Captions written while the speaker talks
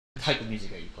type of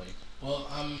music are you playing? Well,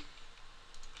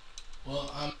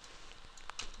 well, I'm,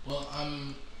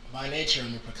 I'm by nature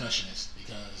I'm a percussionist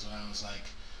because when I was like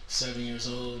 7 years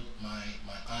old, my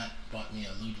aunt bought me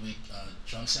a Ludwig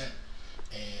drum set,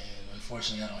 and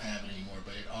unfortunately I don't have it anymore.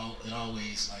 But it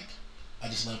always like I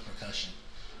just love percussion,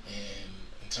 and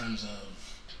in terms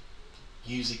of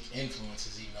music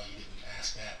influences, even though you didn't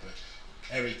ask that, but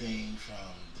everything from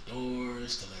the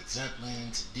Doors to Led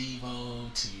Zeppelin to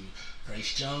Devo to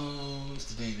Grace Jones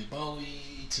to David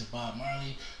Bowie to Bob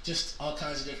Marley, just all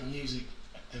kinds of different music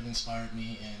have inspired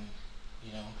me, and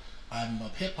you know, I'm a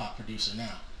hip hop producer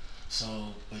now.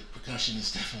 So, but percussion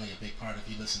is definitely a big part. If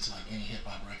you listen to like any hip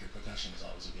hop record, percussion is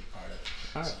always a big part of it.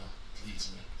 All right. So, it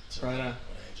leads me to Right on.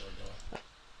 what I enjoy doing.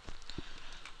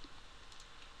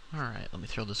 Alright, let me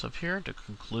throw this up here to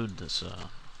conclude this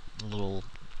little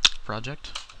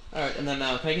project. All right, and then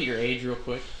can I get your age real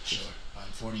quick? Sure,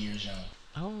 I'm 40 years young.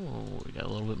 Oh, we got a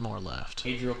little bit more left.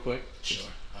 Age real quick.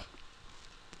 Sure,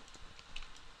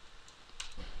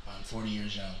 I'm 40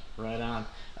 years young. Right on.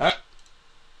 All right.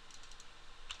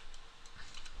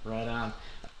 Right on.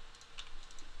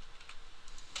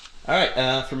 All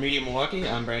right. For Media Milwaukee,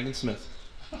 I'm Brandon Smith.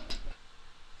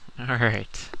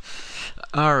 Alright.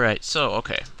 Alright, so,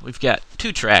 okay, we've got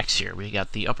two tracks here. We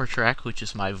got the upper track, which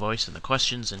is my voice and the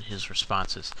questions and his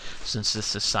responses. Since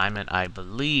this assignment, I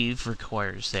believe,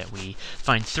 requires that we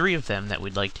find 3 of them that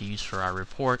we'd like to use for our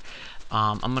report,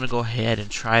 I'm going to go ahead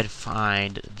and try to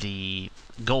find the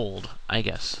gold, I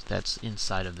guess, that's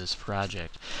inside of this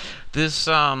project. This,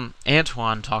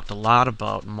 Antoine talked a lot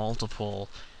about multiple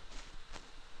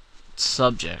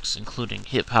subjects, including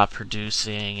hip-hop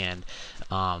producing and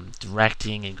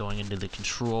directing and going into the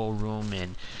control room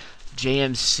and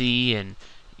JMC and,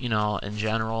 you know, in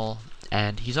general.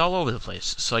 And he's all over the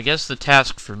place. So I guess the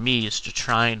task for me is to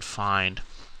try and find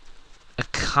a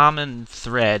common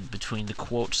thread between the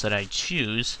quotes that I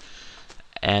choose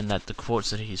and that the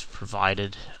quotes that he's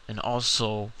provided, and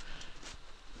also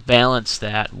balance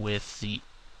that with the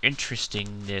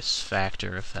interestingness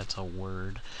factor, if that's a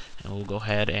word. And we'll go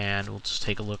ahead and we'll just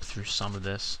take a look through some of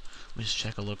this. Let me just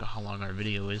check a look at how long our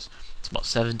video is. It's about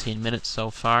 17 minutes so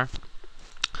far.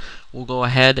 We'll go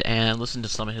ahead and listen to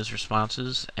some of his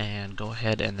responses and go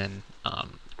ahead and then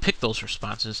pick those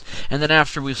responses. And then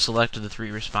after we've selected the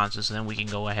 3 responses, then we can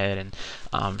go ahead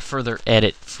and further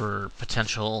edit for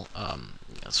potential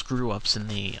screw-ups in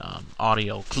the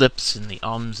audio clips and the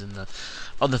ums and the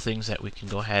other things that we can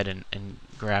go ahead and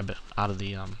grab out of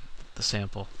the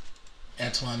sample.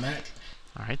 Antoine Mack,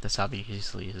 Alright, that's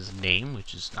obviously his name,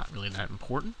 which is not really that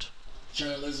important.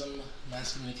 journalism,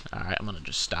 mass communication. Alright, I'm going to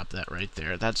just stop that right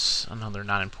there. That's another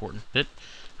not important bit,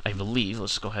 I believe.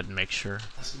 Let's go ahead and make sure.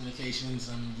 Mass communications,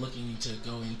 I'm looking to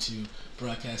go into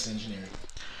broadcast engineering.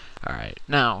 Alright,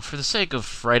 now, for the sake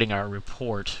of writing our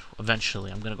report,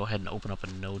 eventually, I'm going to go ahead and open up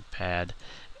a notepad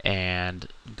and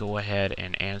go ahead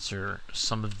and answer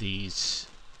some of these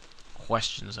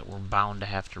questions that we're bound to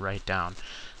have to write down.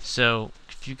 So,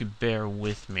 if you could bear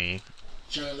with me.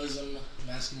 Journalism,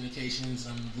 mass communications,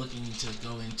 I'm looking to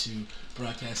go into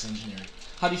broadcast engineering.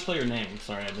 How do you spell your name? I'm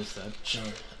sorry, I missed that. Sure.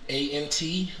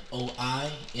 Antoine,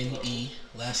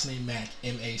 last name Mack,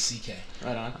 Mack.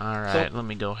 Right on. Alright, let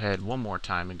me go ahead one more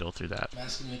time and go through that.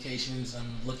 Mass communications,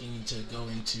 I'm looking to go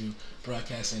into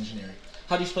broadcast engineering.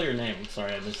 How do you spell your name? I'm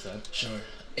sorry, I missed that. Sure.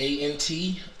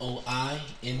 Antoine,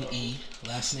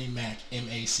 last name Mack,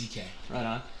 Mack. Right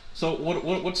on. So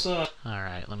what's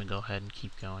Alright, let me go ahead and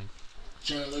keep going.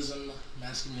 Journalism,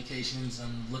 mass communications,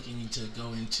 I'm looking to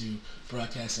go into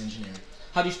broadcast engineering.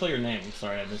 How do you spell your name? I'm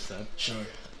sorry, I missed that. Sure.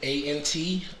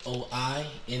 Antoine,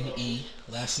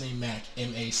 last name Mack,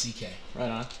 Mack. Right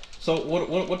on. So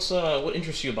what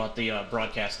interests you about the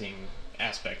broadcasting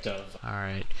aspect of?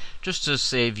 Alright, just to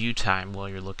save you time while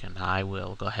you're looking, I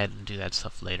will go ahead and do that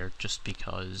stuff later, just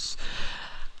because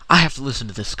I have to listen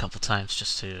to this a couple times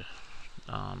just to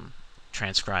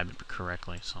transcribe it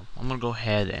correctly. So I'm going to go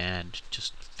ahead and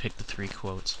just pick the 3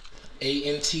 quotes.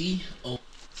 Anto.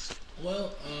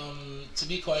 Well, to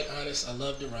be quite honest, I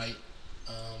love to write.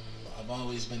 I've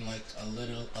always been like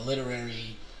a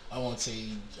literary, I won't say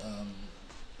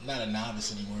not a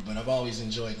novice anymore, but I've always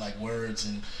enjoyed like words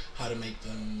and how to make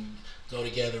them go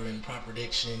together in proper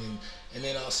diction, and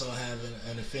then also have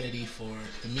an affinity for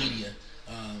the media.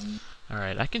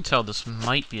 Alright, I can tell this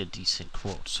might be a decent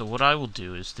quote. So what I will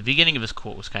do is, the beginning of this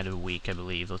quote was kind of weak, I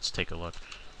believe. Let's take a look.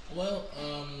 Well,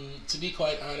 to be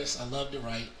quite honest, I love to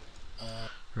write.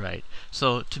 Right.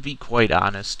 So, to be quite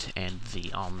honest, and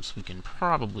the ums we can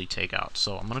probably take out.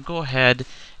 So, I'm going to go ahead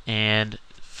and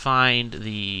find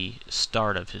the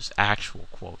start of his actual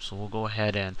quote. So we'll go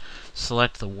ahead and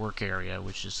select the work area,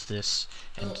 which is this.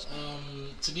 And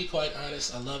to be quite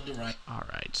honest, I love to write.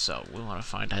 alright, so we want to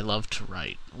find I love to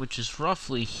write, which is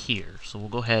roughly here. So we'll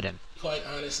go ahead and... Quite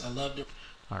honest, I love to...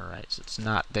 Alright, so it's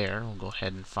not there. We'll go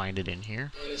ahead and find it in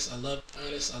here.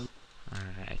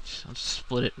 Alright, let's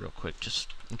split it real quick, just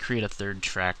create a third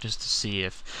track just to see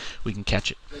if we can catch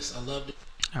it.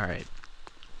 Alright,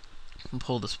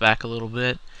 pull this back a little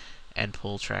bit and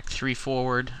pull track 3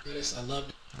 forward.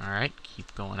 Alright,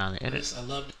 keep going on the edit.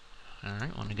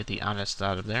 Alright, want to get the honest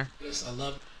out of there.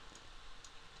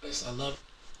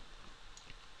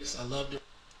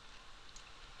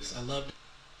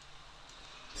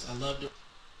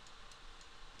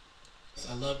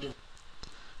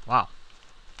 Wow.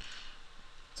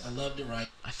 I love to write.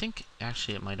 I think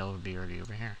actually it might be already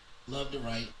over here. Love to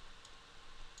write.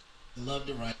 I love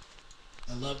to write.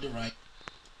 I love to write.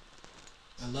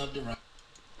 I love to write.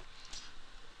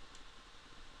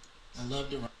 I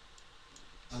love to write.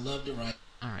 I love to write.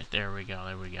 Alright, there we go,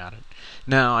 there we got it.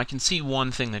 Now, I can see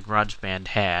one thing that GarageBand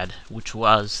had, which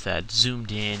was that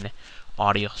zoomed in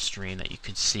audio stream that you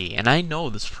could see. And I know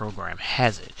this program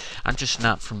has it. I'm just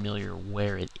not familiar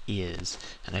where it is.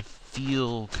 And I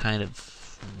feel kind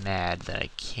of mad that I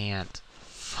can't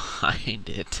find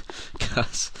it,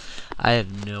 because I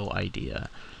have no idea.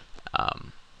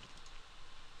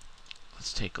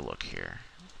 Let's take a look here,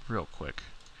 real quick.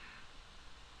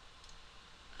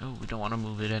 Oh, we don't want to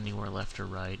move it anywhere left or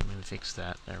right. Maybe fix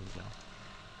that. There we go.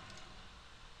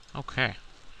 Okay.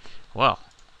 Well.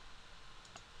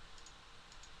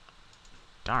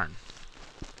 Darn.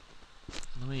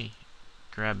 Let me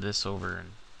grab this over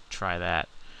and try that.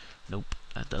 Nope,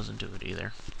 that doesn't do it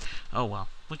either. Oh well,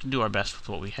 we can do our best with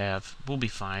what we have. We'll be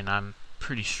fine. I'm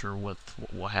pretty sure what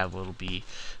we'll have will be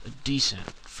a decent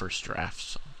first draft.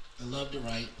 So. I love to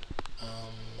write.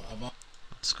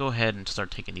 Let's go ahead and start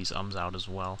taking these ums out as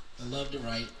well. I love to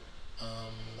write.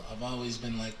 I've always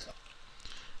been like...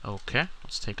 Okay,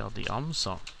 let's take out the ums.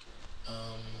 So.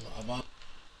 Alright,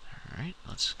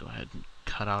 let's go ahead and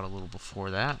cut out a little before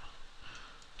that.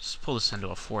 Just pull this into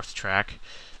a 4th track.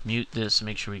 Mute this and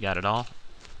make sure we got it all.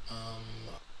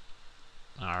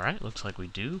 Alright, looks like we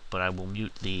do, but I will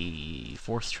mute the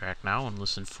 4th track now and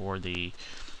listen for the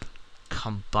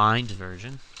combined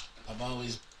version. I've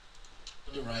always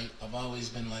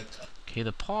been like... Okay,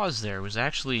 the pause there was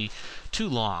actually too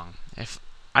long. If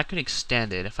I could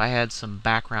extend it, if I had some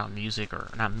background music, or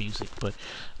not music, but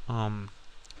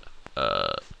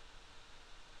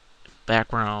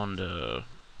background,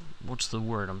 what's the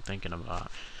word I'm thinking about?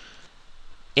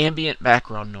 Ambient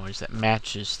background noise that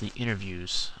matches the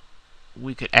interviews.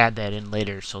 We could add that in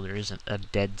later so there isn't a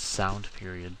dead sound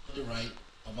period.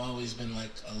 I've always been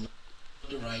like a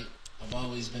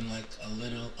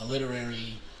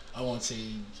literary, I won't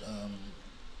say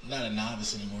not a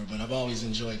novice anymore, but I've always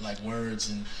enjoyed like words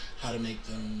and how to make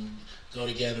them go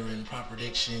together in proper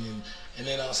diction, and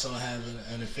then also have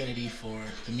an affinity for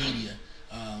the media,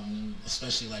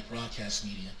 especially like broadcast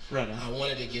media. Right on. I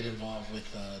wanted to get involved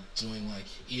with doing like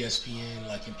ESPN,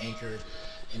 like an anchor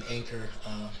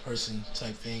person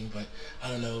type thing, but I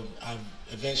don't know. I've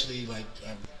eventually I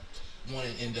want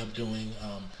to end up doing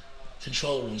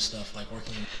control room stuff, like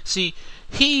working. See,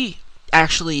 he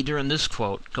actually during this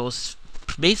quote goes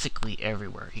basically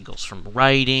everywhere. He goes from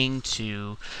writing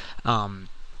to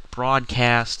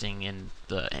broadcasting in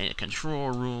the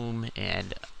control room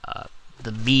and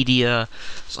the media.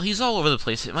 So he's all over the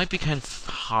place. It might be kind of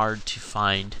hard to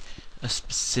find a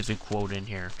specific quote in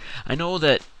here. I know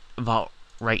that about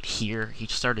right here, he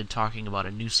started talking about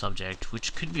a new subject,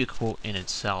 which could be a quote in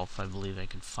itself. I believe I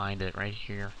can find it right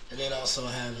here. And then also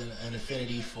have an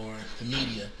affinity for the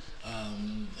media,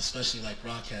 especially like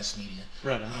broadcast media.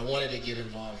 Right on. I wanted to get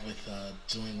involved with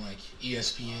doing like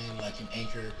ESPN, like an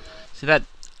anchor. See, that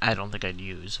I don't think I'd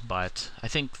use, but I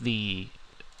think the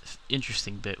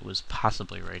interesting bit was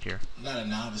possibly right here. Not a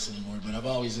novice anymore, but I've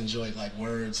always enjoyed like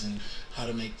words and how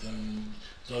to make them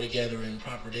go together in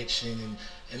proper diction,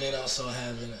 and then also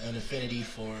have an affinity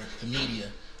for the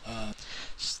media.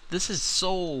 This is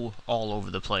so all over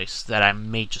the place that I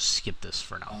may just skip this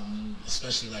for now.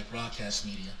 Especially like broadcast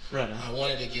media. Right on. I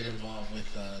wanted to get involved with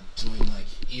doing like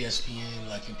ESPN,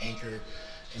 like an anchor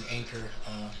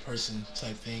person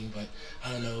type thing, but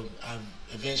I don't know. I've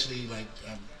eventually I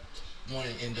want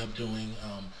to end up doing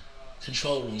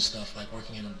control room stuff, like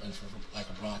working in like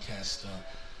a broadcast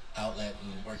outlet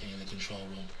and working in the control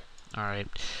room. Alright.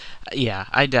 Yeah,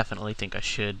 I definitely think I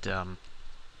should,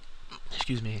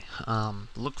 excuse me,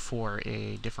 look for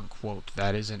a different quote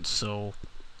that isn't so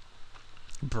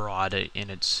broad in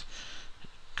its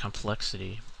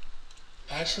complexity.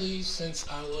 Actually, since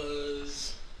I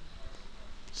was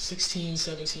 16,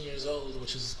 17 years old,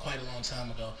 which is quite a long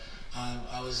time ago,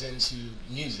 I was into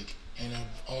music, and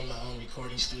I've owned my own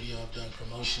recording studio. I've done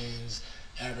promotions,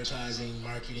 advertising,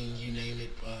 marketing, you name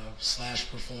it, slash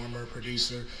performer,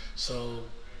 producer. So,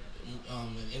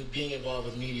 and being involved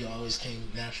with media always came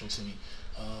natural to me.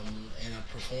 And I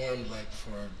performed like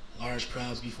for large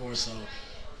crowds before, so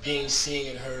being seen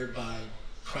and heard by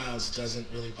crowds doesn't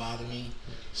really bother me.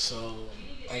 So,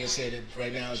 like I said,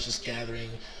 right now it's just gathering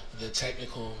the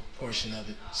technical portion of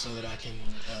it so that I can.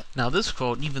 Now, this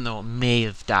quote, even though it may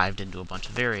have dived into a bunch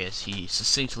of areas, he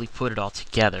succinctly put it all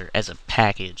together as a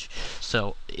package.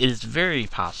 So, it is very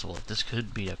possible that this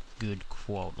could be a good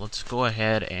quote. Let's go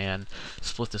ahead and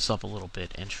split this up a little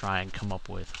bit and try and come up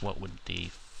with what would the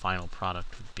final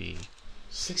product would be.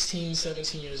 16,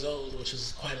 17 years old, which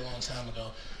is quite a long time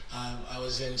ago, I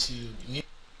was into music.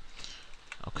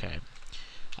 Okay.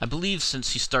 I believe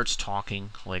since he starts talking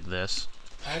like this,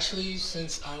 Actually,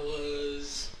 since I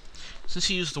was. since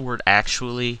he used the word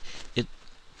actually, it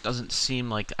doesn't seem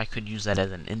like I could use that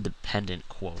as an independent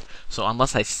quote. So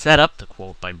unless I set up the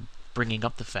quote by bringing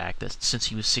up the fact that since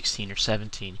he was 16 or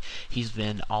 17, he's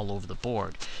been all over the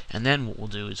board. And then what we'll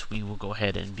do is we will go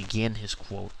ahead and begin his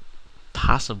quote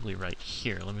possibly right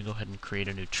here. Let me go ahead and create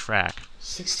a new track.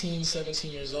 16, 17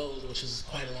 years old, which is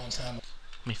quite a long time.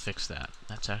 Let me fix that.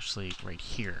 That's actually right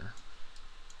here.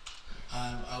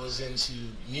 I was into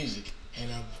music, and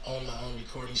I've owned my own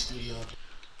recording studio.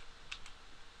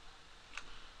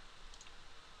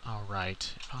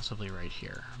 Alright, possibly right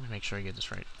here. Let me make sure I get this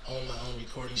right. Own my own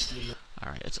recording studio.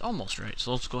 Alright, it's almost right.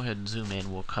 So let's go ahead and zoom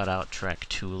in. We'll cut out track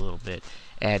 2 a little bit.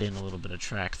 Add in a little bit of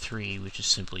track 3, which is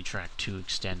simply track 2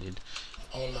 extended.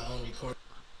 Own my own record.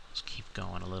 Let's keep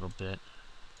going a little bit.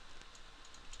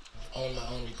 Own my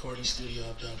own recording studio.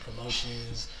 I've done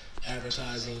promotions,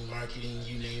 advertising, marketing,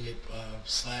 you name it,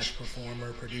 slash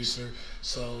performer, producer.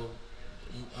 So,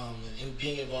 and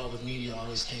being involved with media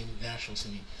always came natural to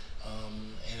me.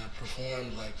 And I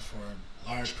performed like for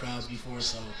large crowds before,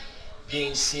 so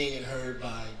being seen and heard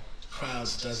by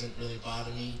crowds doesn't really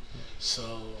bother me.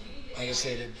 So, like I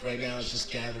said, right now it's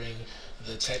just gathering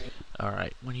the technical.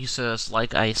 Alright, when he says,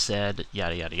 like I said,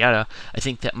 yada yada yada, I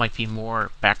think that might be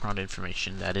more background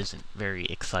information that isn't very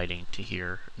exciting to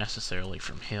hear necessarily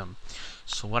from him.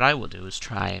 So what I will do is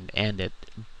try and end it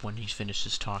when he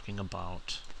finishes talking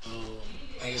about...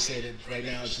 Like I said, right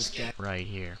now it's just right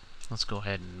here. Let's go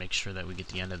ahead and make sure that we get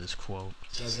the end of this quote.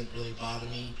 Doesn't really bother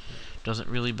me. Doesn't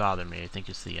really bother me. I think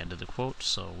it's the end of the quote,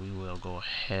 so we will go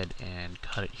ahead and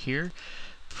cut it here.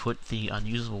 Put the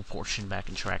unusable portion back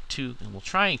in track 2, and we'll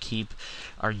try and keep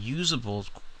our usable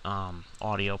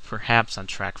audio perhaps on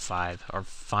track 5, our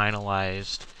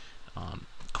finalized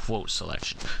quote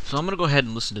selection. So I'm going to go ahead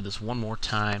and listen to this one more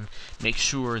time, make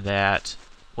sure that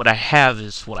what I have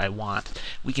is what I want.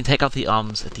 We can take out the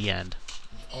ums at the end.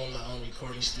 Own my own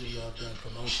recording studio. I've done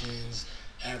promotions,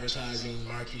 advertising,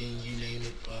 marketing, you name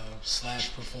it,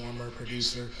 slash performer,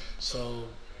 producer. So,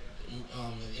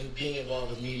 and being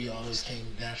involved with media always came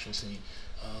natural to me.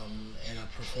 And I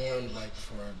performed like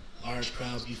for large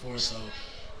crowds before, so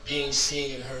being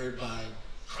seen and heard by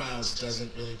crowds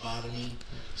doesn't really bother me.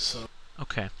 So.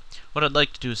 Okay. What I'd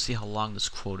like to do is see how long this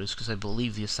quote is, because I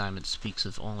believe the assignment speaks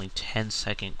of only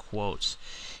 10-second quotes.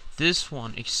 This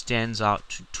one extends out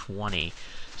to 20.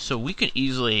 So we could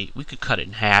cut it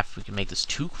in half. We can make this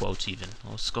 2 quotes even.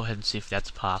 Let's go ahead and see if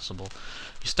that's possible.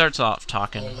 He starts off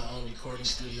talking. Own my own recording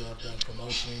studio. I've done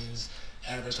promotions,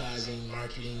 advertising,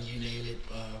 marketing, you name it,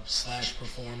 slash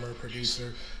performer,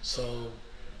 producer. So,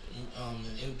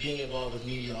 and being involved with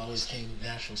media always came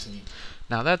natural to me.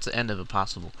 Now that's the end of a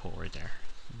possible quote right there.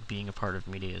 Being a part of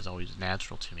media is always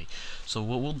natural to me. So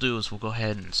what we'll do is we'll go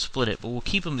ahead and split it, but we'll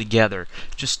keep them together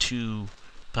just to,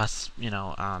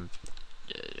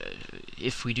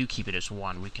 if we do keep it as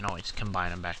one, we can always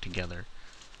combine them back together.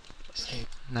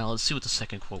 Now let's see what the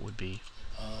second quote would be.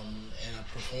 And I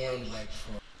performed like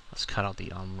for. Let's cut out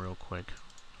the real quick.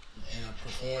 And I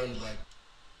performed like.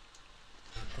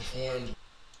 Performed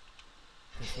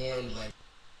like.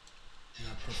 And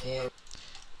I performed.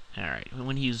 Alright,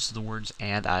 when he uses the words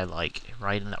 "and I like,"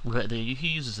 right, and that, he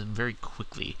uses them very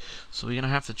quickly, so we're going to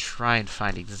have to try and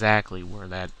find exactly where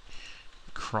that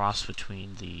cross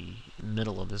between the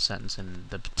middle of the sentence and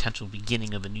the potential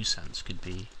beginning of a new sentence could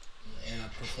be. And I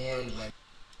performed like.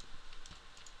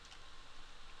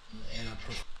 And I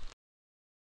performed.